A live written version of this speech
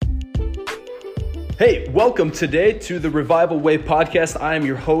Hey, welcome today to the Revival Way podcast. I am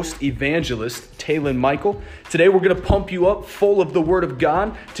your host, evangelist Talon Michael. Today we're going to pump you up full of the Word of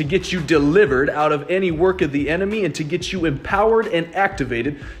God to get you delivered out of any work of the enemy and to get you empowered and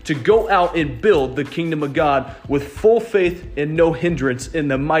activated to go out and build the kingdom of God with full faith and no hindrance in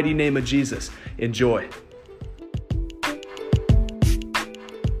the mighty name of Jesus. Enjoy.